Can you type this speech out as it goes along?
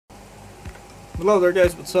Hello there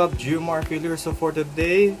guys, what's up? Geomar here. So for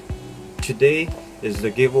today is the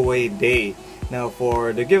giveaway day. Now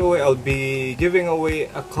for the giveaway, I'll be giving away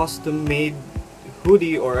a custom made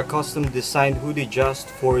hoodie or a custom designed hoodie just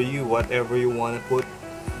for you. Whatever you want to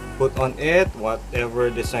put on it, whatever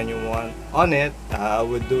design you want on it, I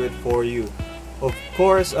would do it for you. Of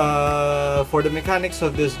course, for the mechanics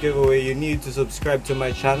of this giveaway, you need to subscribe to my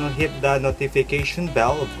channel, hit the notification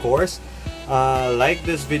bell, of course. Like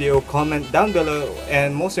this video, comment down below,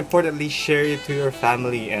 and most importantly, share it to your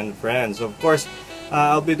family and friends. Of course,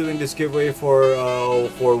 I'll be doing this giveaway for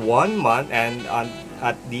 1 month, and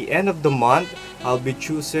at the end of the month, I'll be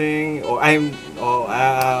choosing, or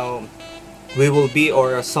we will be,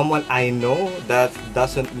 or someone I know that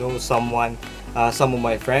doesn't know someone, some of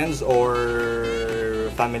my friends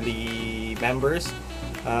or family members.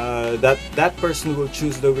 That person will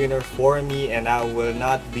choose the winner for me, and I will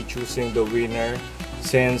not be choosing the winner,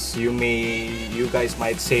 since you guys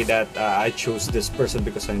might say that I chose this person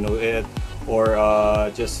because I know it, or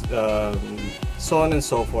just so on and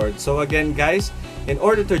so forth. So again guys, in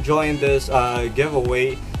order to join this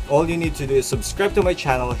giveaway, all you need to do is subscribe to my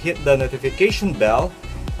channel, hit the notification bell,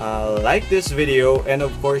 like this video, and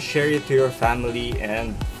of course share it to your family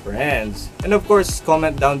and friends. And of course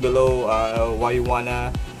comment down below why you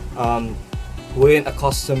wanna win a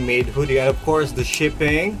custom made hoodie, and of course the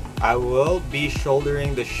shipping, I will be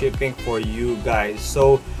shouldering the shipping for you guys.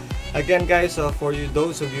 So again guys, for you,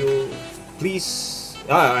 those of you, please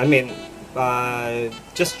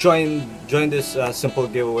just join this simple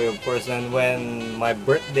giveaway, of course. And when my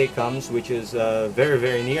birthday comes, which is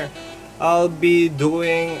very near, I'll be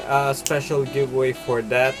doing a special giveaway for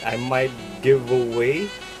that. I might give away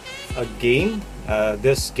a game,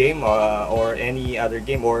 this game, or any other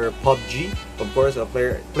game, or PUBG, of course, a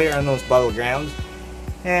PlayerUnknown's Battlegrounds,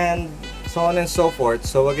 and so on and so forth.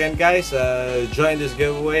 So again guys, join this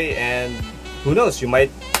giveaway, and who knows, you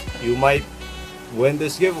might win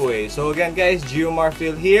this giveaway. So again guys, Geomar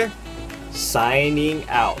here, signing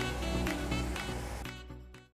out.